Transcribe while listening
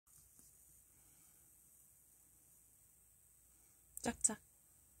짝짝.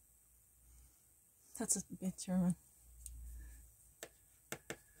 That's a bit German.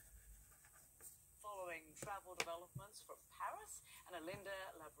 Following travel developments from Paris, and Alinda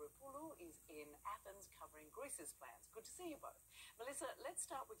Lavropoulou is in Athens covering Greece's plans. Good to see you both. Melissa, let's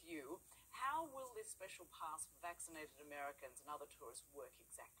start with you. How will this special pass for vaccinated Americans and other tourists work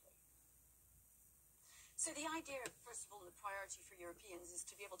exactly? So the idea, first of all, and the priority for Europeans is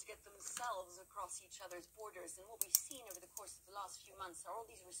to be able to get themselves across each other's borders. And what we've seen over the course of the last few months are all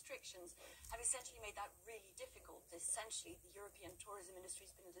these restrictions have essentially made that really difficult. Essentially, the European tourism industry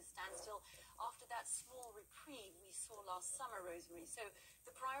has been at a standstill after that small reprieve we saw last summer, Rosemary. So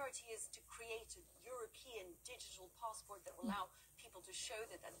the priority is to create a European digital passport that will allow people to show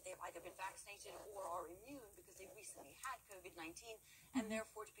that they've either been vaccinated or are immune because they've recently had COVID-19, and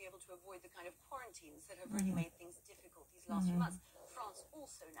therefore to be able to avoid the kind of quarantines that have really made things difficult these last few months. France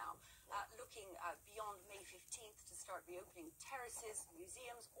also now looking beyond May 15th to start reopening terraces,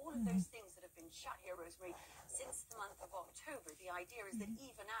 museums, all of those things that have been shut here, Rosemary, since the month of October. The idea is that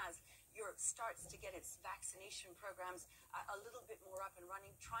even as Europe starts to get its vaccination programs a little bit more up and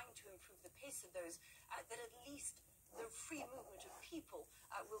running, trying to improve the pace of those, that at least the free movement of people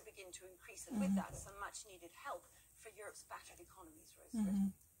will begin to increase, and with that, some much-needed help for Europe's battered economies,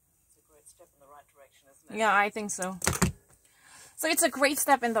 Rosemary. It's a great step in the right direction, isn't it? Yeah, I think so. So it's a great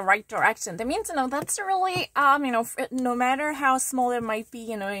step in the right direction. That means, that's really, no matter how small it might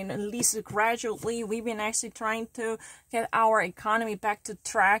be, and at least gradually, we've been actually trying to get our economy back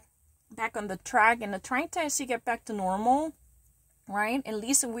on the track, and trying to actually get back to normal, right? At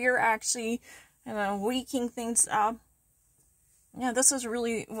least we're actually, waking things up. Yeah, this is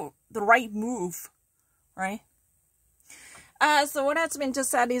really the right move, right? So what has been just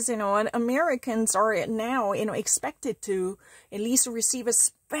said is, Americans are now, expected to at least receive a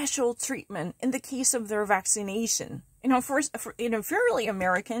special treatment in the case of their vaccination. First, if you're really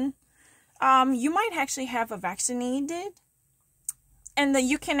American, you might actually have a vaccinated, and then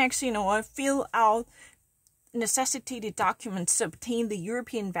you can actually, fill out necessitated documents to obtain the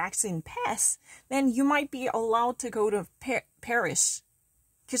European vaccine pass. Then you might be allowed to go to Paris,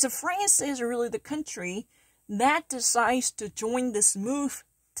 because France is really the country that decides to join this move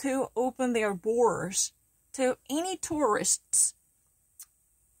to open their borders to any tourists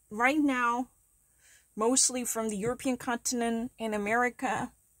right now, mostly from the European continent and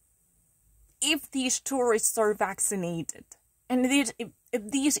America, if these tourists are vaccinated. And if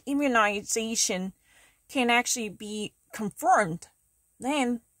these immunization can actually be confirmed,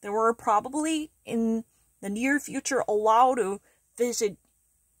 then they were probably in the near future allowed to visit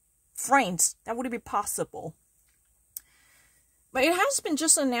France. That would be possible. But it has been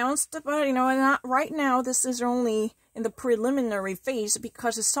just announced, but not right now. This is only in the preliminary phase,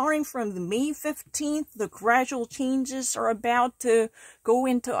 because starting from the May 15th, the gradual changes are about to go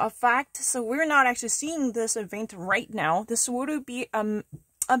into effect. So we're not actually seeing this event right now. This would be a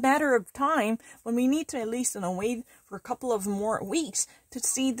matter of time when we need to at least wait for a couple of more weeks to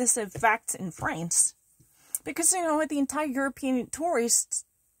see this effect in France. Because, the entire European tourist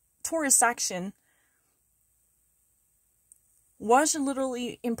section was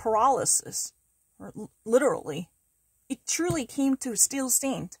literally in paralysis. Or literally. It truly came to a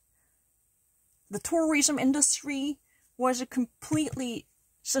standstill. The tourism industry was completely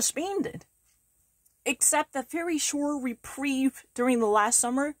suspended. Except that very short reprieve during the last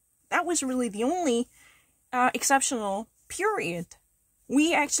summer. That was really the only exceptional period.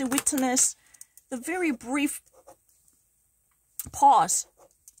 We actually witnessed the very brief pause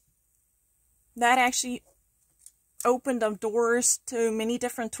that actually opened up doors to many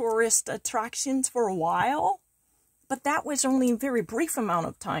different tourist attractions for a while. But that was only a very brief amount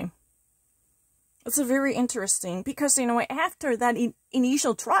of time. It's very interesting because, after that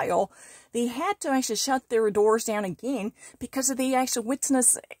initial trial, they had to actually shut their doors down again because they actually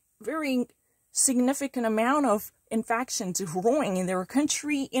witnessed a very significant amount of infections growing in their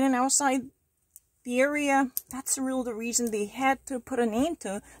country, in and outside the area. That's really the reason they had to put an end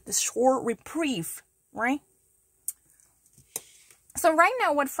to this short reprieve, right? So right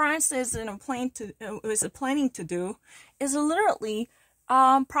now, what France is planning to do is literally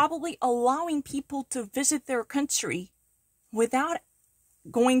probably allowing people to visit their country without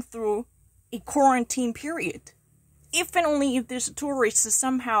going through a quarantine period. If and only if these tourists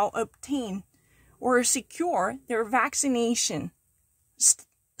somehow obtain or secure their vaccination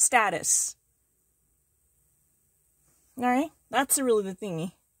status. Alright? That's really the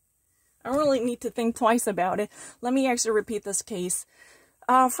thingy. I really need to think twice about it. Let me actually repeat this case.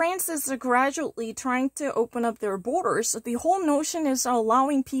 France is gradually trying to open up their borders. The whole notion is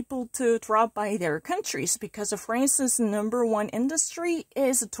allowing people to drop by their countries because France's #1 industry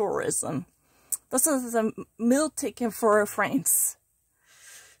is tourism. This is a meal ticket for France.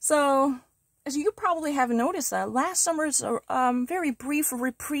 So, as you probably have noticed, last summer's very brief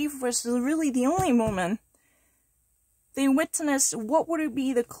reprieve was really the only moment they witnessed what would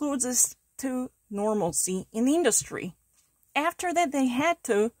be the closest to normalcy in the industry. After that, they had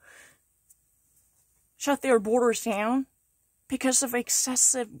to shut their borders down because of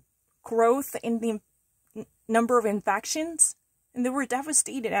excessive growth in the number of infections, and they were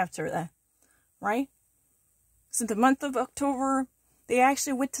devastated after that, right? So the month of October, they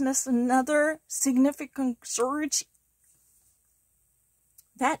actually witnessed another significant surge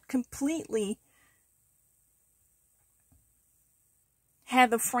that completely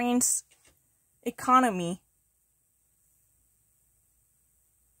had the France economy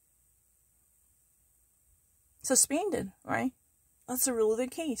suspended, right? That's really the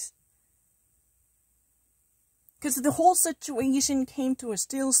case. Because the whole situation came to a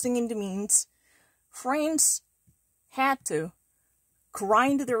standstill means France had to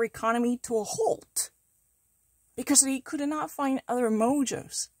grind their economy to a halt because they could not find other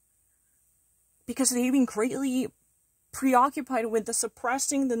mojos. Because they've been greatly preoccupied with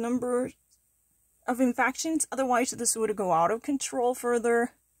suppressing the number of infections. Otherwise, this would go out of control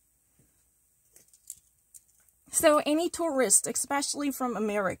further. So any tourist, especially from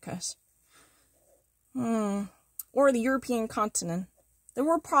Americas, or the European continent, they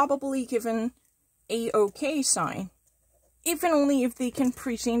were probably given a OK sign, even only if they can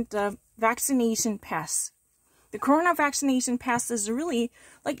present a vaccination pass. The corona vaccination pass is really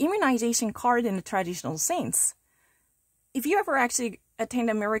like immunization card in the traditional sense. If you ever actually attend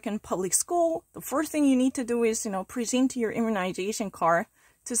American public school, the first thing you need to do is, present your immunization card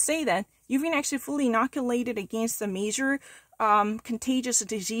to say that you've been actually fully inoculated against a major contagious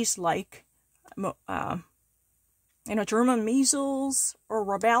disease like, German measles or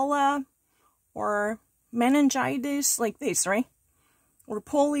rubella or meningitis like this, right? Or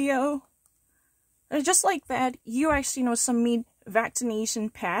polio. And just like that, you actually, submit vaccination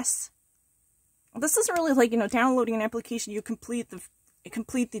pass. This isn't really like, downloading an application. You complete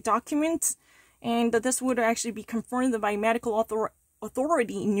the documents, and this would actually be confirmed by medical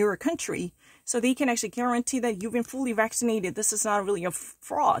authority in your country, so they can actually guarantee that you've been fully vaccinated. This is not really a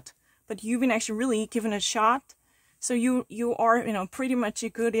fraud, but you've been actually really given a shot, so you are pretty much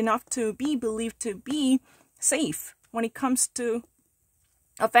good enough to be believed to be safe when it comes to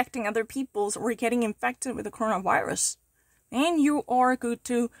affecting other people's or getting infected with the coronavirus, and you are good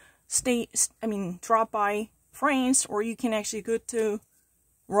to drop by France, or you can actually go to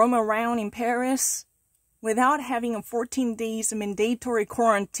roam around in Paris without having a 14 days mandatory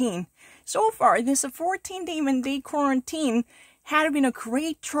quarantine. So far, this 14-day mandatory quarantine had been a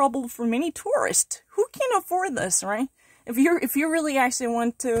great trouble for many tourists. Who can afford this, right? If you really actually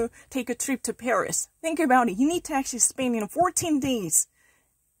want to take a trip to Paris, think about it. You need to actually spend 14 days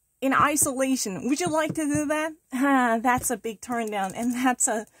in isolation. Would you like to do that? That's a big turn down, and that's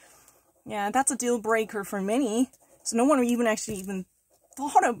a deal breaker for many. So no one even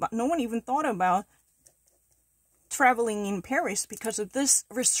thought about traveling in Paris because of this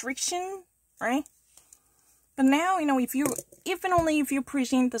restriction, right? But now, if you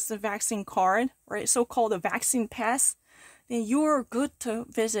present this vaccine card, right, so-called a vaccine pass, then you're good to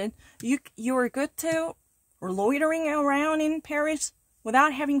visit. You're good to loitering around in Paris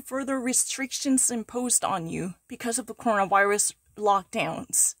without having further restrictions imposed on you because of the coronavirus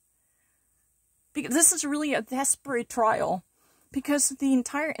lockdowns. Because this is really a desperate trial, because the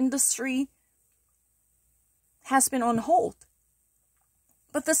entire industry has been on hold.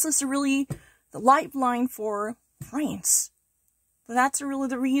 But this is really the lifeline for France. That's really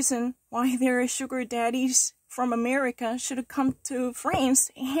the reason why their sugar daddies from America should have come to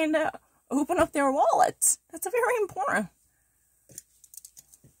France and open up their wallets. That's very important.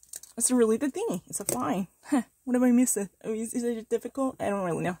 That's really the thing. It's a fine. What am I missing? Is it difficult? I don't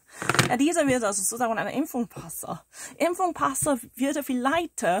really know. Dieser wird also sozusagen eine Impfung passen. Impfung passen wird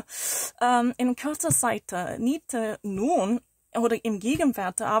vielleicht in kurzer Zeit nicht nun oder im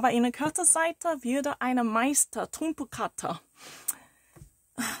Gegenwart, aber in kurzer Zeit würde eine Meister Trumpukata,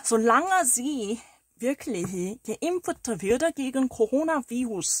 solange sie wirklich geimpft würde gegen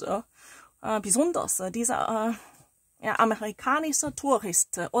Coronavirus, besonders dieser amerikanische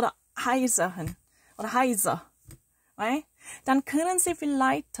Tourist oder Heiser, right? Dann können sie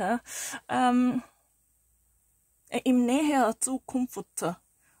vielleicht in näherer Zukunft,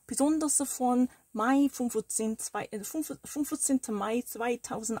 besonders von Mai 15. 15. Mai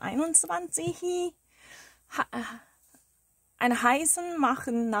 2021 ein Reisen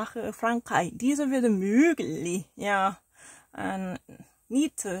machen nach Frankreich. Diese wird möglich, ja,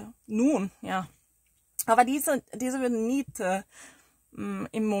 nicht nun, ja. Aber diese wird nicht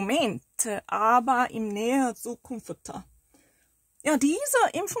im Moment, aber in näherer Zukunft. Ja, diese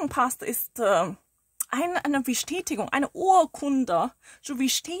Impfungspass ist eine Bestätigung, eine Urkunde zu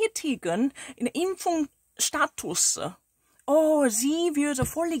bestätigen in Impfungsstatus. Oh, sie wird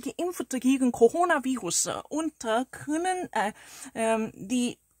voll geimpft gegen Coronavirus und können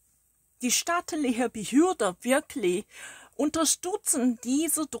die staatliche Behörde wirklich unterstützen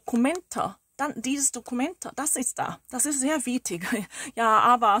diese Dokumente. Dann dieses Dokument, das ist da. Das ist sehr wichtig. Ja,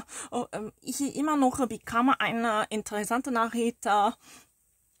 aber ich immer noch bekam eine interessante Nachricht.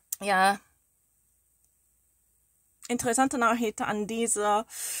 Ja, interessante Nachricht an diese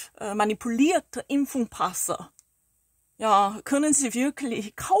manipulierte Impfungspasse. Ja, können Sie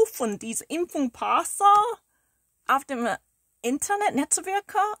wirklich kaufen, diese Impfungspasse auf dem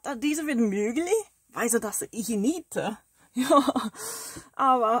Internetnetzwerk? Diese wird möglich? Weiß das ich nicht. Ja,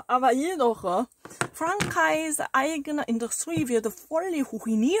 aber jedoch, Frankreichs eigene Industrie wird voll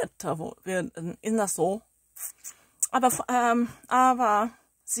ruiniert werden, ist das so? Aber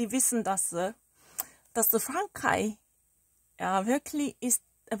Sie wissen, dass Frankreich ja wirklich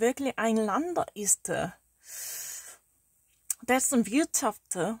ein Land ist, dessen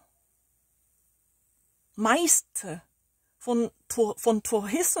Wirtschaft meist von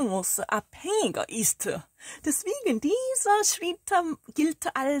Tourismus abhängig ist. Deswegen, dieser Schritt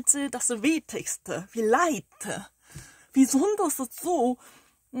gilt als das Wichtigste. Vielleicht, besonders so,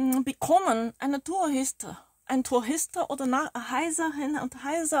 bekommen ein Tourist oder Heiserin und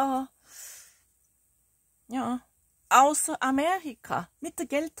Heiser, ja, aus Amerika mit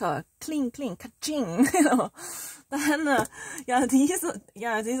Geld, kling, katsching. Dann, ja, diese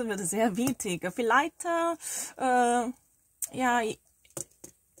wird sehr wichtig. Vielleicht, yeah,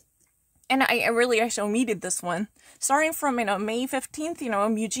 and I really actually needed this one. Starting from, May 15th,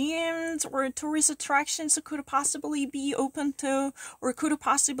 museums or tourist attractions could possibly be open to, or could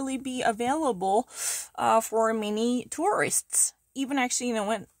possibly be available for many tourists. Even actually,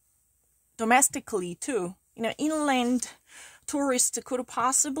 when domestically too. Inland tourists could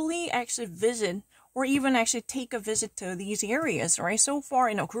possibly actually visit or even actually take a visit to these areas, right? So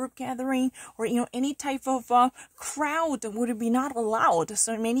far, group gathering or, any type of crowd would be not allowed.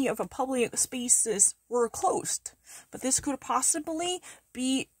 So many of the public spaces were closed. But this could possibly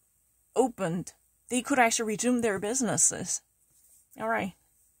be opened. They could actually resume their businesses. All right.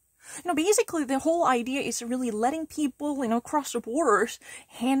 Basically, the whole idea is really letting people, cross the borders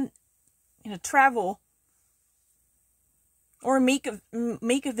and, travel or make a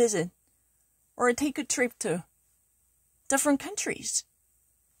visit or take a trip to different countries.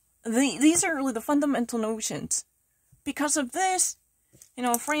 These are really the fundamental notions. Because of this,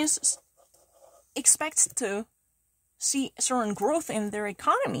 France expects to see certain growth in their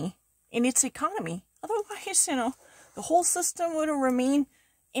economy, in its economy. Otherwise, the whole system would remain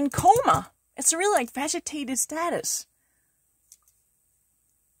in coma. It's really like vegetated status.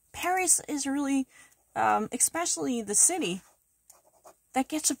 Paris is really, especially the city, that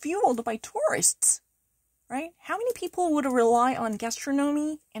gets fueled by tourists, right? How many people would rely on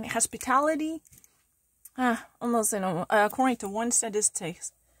gastronomy and hospitality? Almost, according to one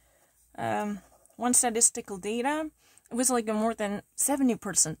statistical data, it was like a more than 70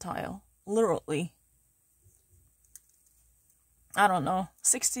 percentile, literally. I don't know,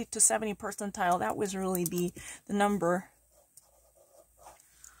 60 to 70 percentile, that was really the number.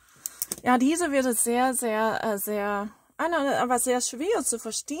 Ja, diese wird sehr, sehr, sehr, aber sehr schwer zu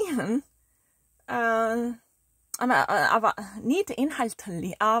verstehen. Aber nicht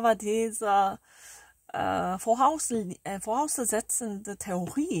inhaltlich, aber diese voraussetzende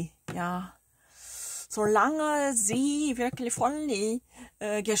Theorie, ja. Solange sie wirklich voll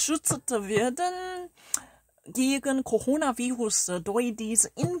geschützt werden gegen Coronavirus durch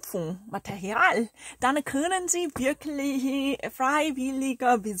dieses Impfungsmaterial, dann können sie wirklich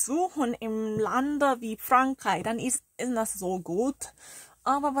Freiwillige besuchen im Lande wie Frankreich. Dann ist das so gut.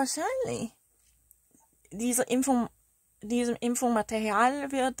 Aber wahrscheinlich, diesem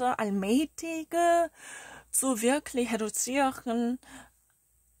Impfungsmaterial wird allmählich zu wirklich reduzieren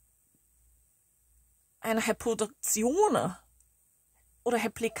eine Reproduktion oder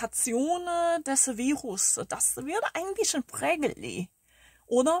Replikation des Virus. Das wird ein bisschen präglich,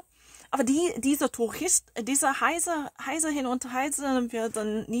 oder? Aber diese Heise hin und Heise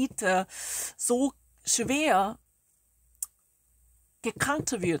werden nicht so schwer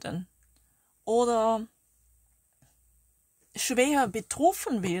gekrankt werden. oder schwer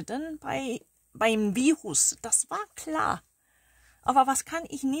betroffen werden beim Virus. Das war klar. Aber was kann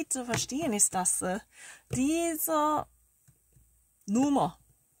ich nicht so verstehen, ist, dass diese Nummer,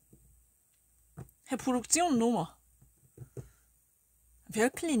 Reproduktionsnummer,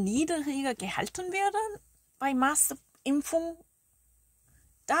 wirklich niedriger gehalten werden bei Massimpfung.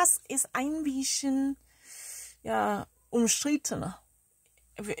 Das ist ein bisschen ja, umstrittener.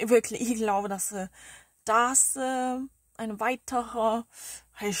 Wirklich, ich glaube, dass das eine weitere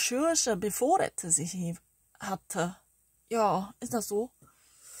Recherche befordert sich hatte. Ja, ist das so?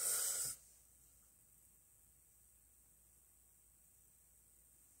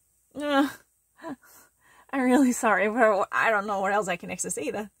 I'm really sorry, but I don't know what else I can actually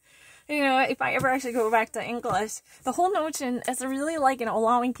say that. You know, if I ever actually go back to English, the whole notion is really like, you know,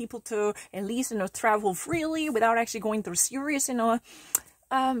 allowing people to at least, you know, travel freely without actually going through serious, you know,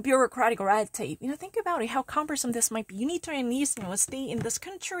 bureaucratic red tape. You know, think about it, how cumbersome this might be. You need to at least, you know, stay in this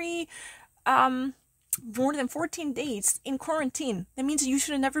country, more than 14 days in quarantine. That means you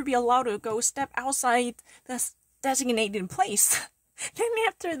should never be allowed to go step outside this designated place. Then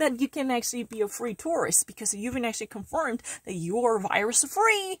after that, you can actually be a free tourist because you've been actually confirmed that you're virus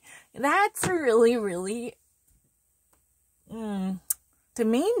free. That's really, really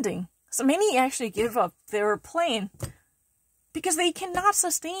demanding. So many actually give up their plane because they cannot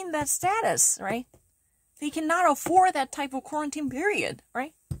sustain that status, right? They cannot afford that type of quarantine period,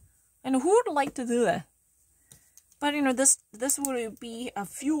 right? And who would like to do that? But you know, this would be a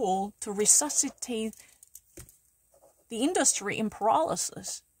fuel to resuscitate the industry in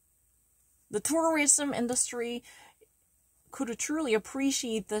paralysis. The tourism industry could truly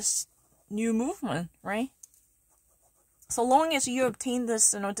appreciate this new movement, right? So long as you obtain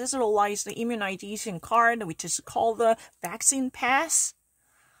this, you know, digitalized immunization card, which is called the vaccine pass,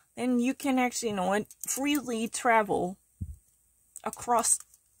 then you can actually, you know, freely travel across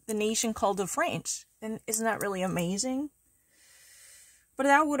the nation called France. And isn't that really amazing? But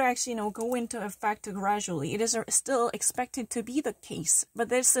that would actually, you know, go into effect gradually. It is still expected to be the case. But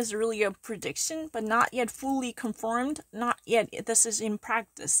this is really a prediction, but not yet fully confirmed. Not yet. This is in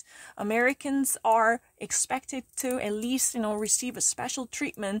practice. Americans are expected to at least, you know, receive a special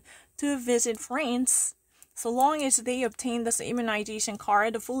treatment to visit France, so long as they obtain this immunization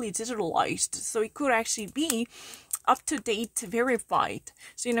card fully digitalized. So it could actually be up to date, verified.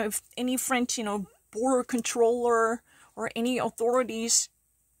 So, you know, if any French, you know, border controller or any authorities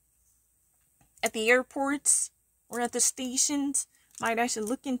at the airports or at the stations might actually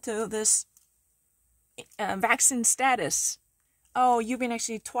look into this vaccine status. Oh, you've been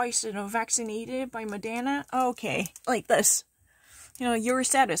actually twice, you know, vaccinated by Moderna? Okay, like this. You know, your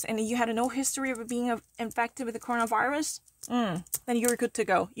status, and you had no history of being infected with the coronavirus? Then you're good to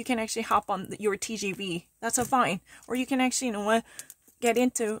go. You can actually hop on your TGV. That's a fine. Or you can actually, you know, get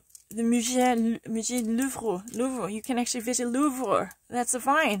into the Musée Louvre. You can actually visit Louvre. That's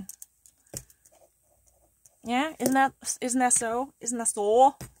fine. Yeah, isn't that so? Isn't that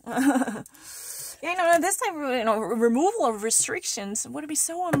so? Yeah, you know, this type of, you know, removal of restrictions would be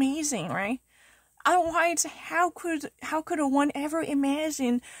so amazing, right? Otherwise, how could one ever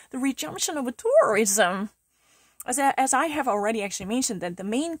imagine the resumption of tourism? As I have already actually mentioned, that the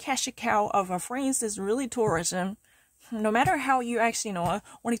main cash cow of France is really tourism. No matter how you actually, you know,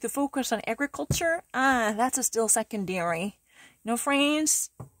 wanting to focus on agriculture, that's still secondary. You know, France,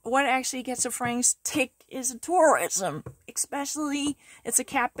 what actually gets a France tick is tourism. Especially, it's a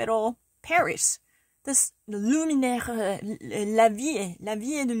capital, Paris. This luminaire, la vie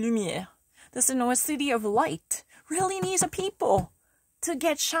de lumière. This, you know, a city of light really needs a people to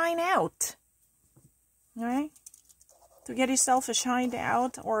get shine out. Right? To get itself shined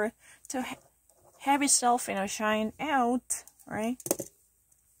out, or to have itself, you know, shine out, right?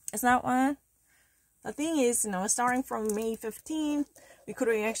 Is that one? The thing is, you know, starting from May 15th, we could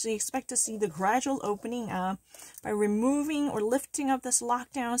actually expect to see the gradual opening up by removing or lifting of this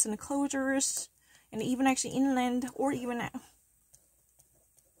lockdowns and closures, and even actually inland, or even,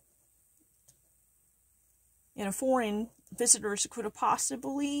 you know, foreign visitors could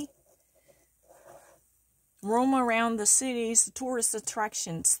possibly roam around the cities, the tourist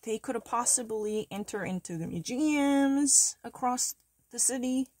attractions. They could have possibly enter into the museums across the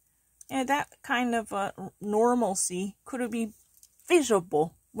city. And that kind of normalcy could be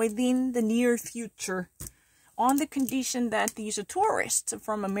visible within the near future, on the condition that these tourists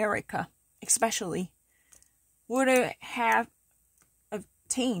from America, especially, would have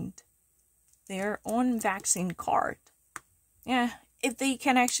obtained their own vaccine card. Yeah. If they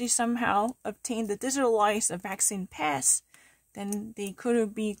can actually somehow obtain the digitalized vaccine pass, then they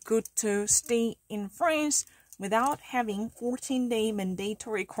could be good to stay in France without having 14-day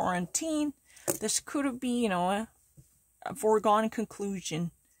mandatory quarantine. This could be, a foregone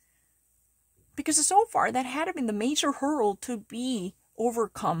conclusion. Because so far, that had been the major hurdle to be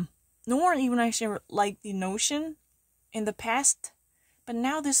overcome. No one even actually liked the notion in the past. But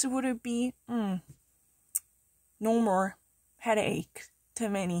now this would be, no more headache to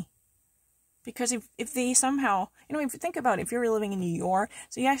many. Because if they somehow, if you think about it, if you're living in New York,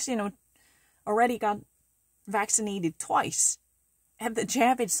 so you actually, already got vaccinated twice at the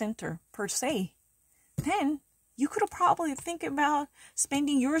Javits Center per se, then you could probably think about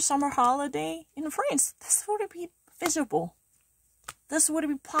spending your summer holiday in France. This would be feasible. This would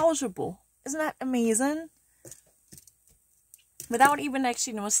be plausible. Isn't that amazing? Without even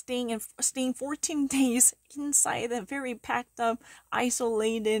actually, staying 14 days inside a very packed up,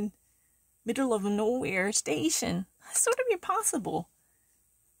 isolated, middle of nowhere station. This would be possible.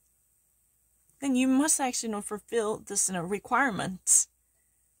 Then you must actually, fulfill this requirements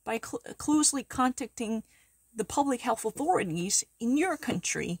by closely contacting the public health authorities in your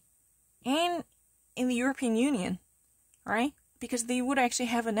country and in the European Union, right? Because they would actually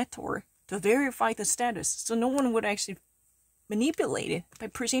have a network to verify the status, so no one would actually manipulate it by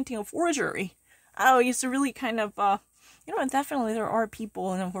presenting a forgery. Oh, it's really kind of, definitely there are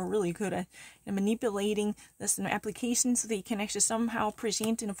people who are really good at manipulating this application so they can actually somehow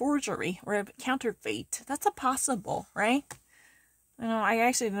present in a forgery or a counterfeit. That's possible, right? I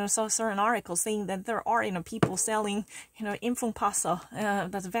actually saw certain articles saying that there are, people selling,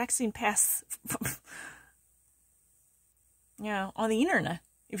 Impfungspass, that's vaccine pass, on the internet.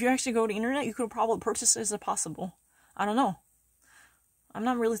 If you actually go to the internet, you could probably purchase it as possible. I don't know. I'm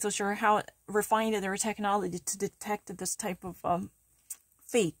not really so sure how refined their technology to detect this type of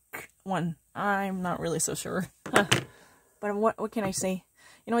fake one. I'm not really so sure. But what can I say?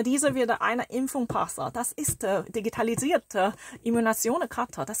 Diese wird eine Impfungspass. Das ist digitalisierte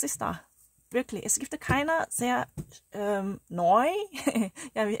Immunisationskarte. Das ist da. Wirklich. Es gibt keine sehr neu.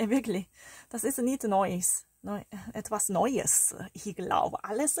 Ja, wirklich. Das ist nicht Neues. Etwas Neues. Ich glaube.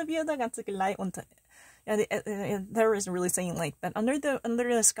 Alles wird ganz gleich und there isn't really saying like that. Under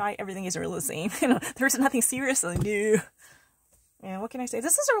the sky, everything is really the same. There's nothing seriously new. Yeah, what can I say?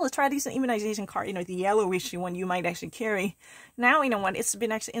 This is a really traditional immunization card, the yellowish one you might actually carry. Now, when it's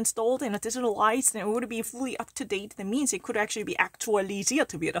been actually installed and digitalized and it would be fully up to date, that means it could actually be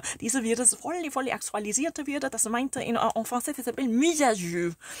aktualisiert wieder. Diese wird es voll aktualisiert wieder. Das meinte en français, ça s'appelle mise à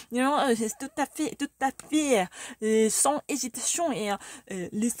jour. C'est tout à fait, sans hésitation et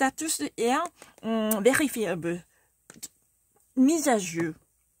le status est vérifiable. Mise à jour.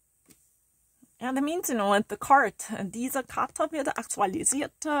 Ja, that means, the card, diese Karte wird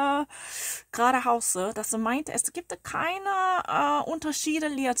aktualisiert, geradeaus. Das meint, es gibt keine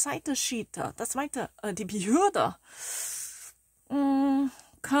unterschiedliche Zeitschritte. Das meint, die Behörden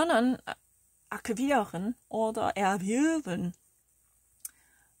können akquirieren oder erwerben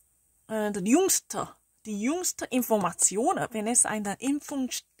die jüngste Informationen, wenn es einen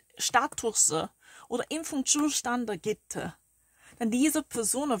Impfungsstatus oder Impfungszustand gibt. Dann diese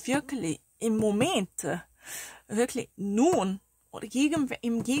Person wirklich im Moment, wirklich nun oder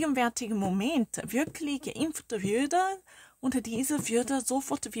im gegenwärtigen Moment wirklich geimpft würde und diese würde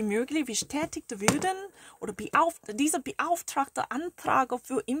sofort wie möglich bestätigt würden oder dieser beauftragte Antrag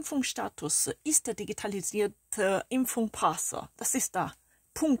für Impfungsstatus ist der digitalisierte Impfungspass. Das ist da.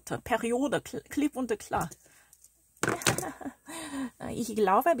 Punkte, Periode, klipp und klar. Ich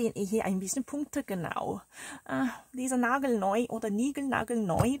glaube, bin ich hier ein bisschen punktegenau. Diese nagelneu oder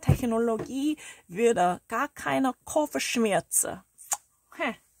niegelnagelneu Technologie würde gar keine Kopfschmerzen.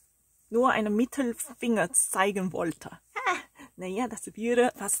 Nur einen Mittelfinger zeigen wollte. Naja, das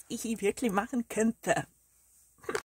wäre, was ich wirklich machen könnte.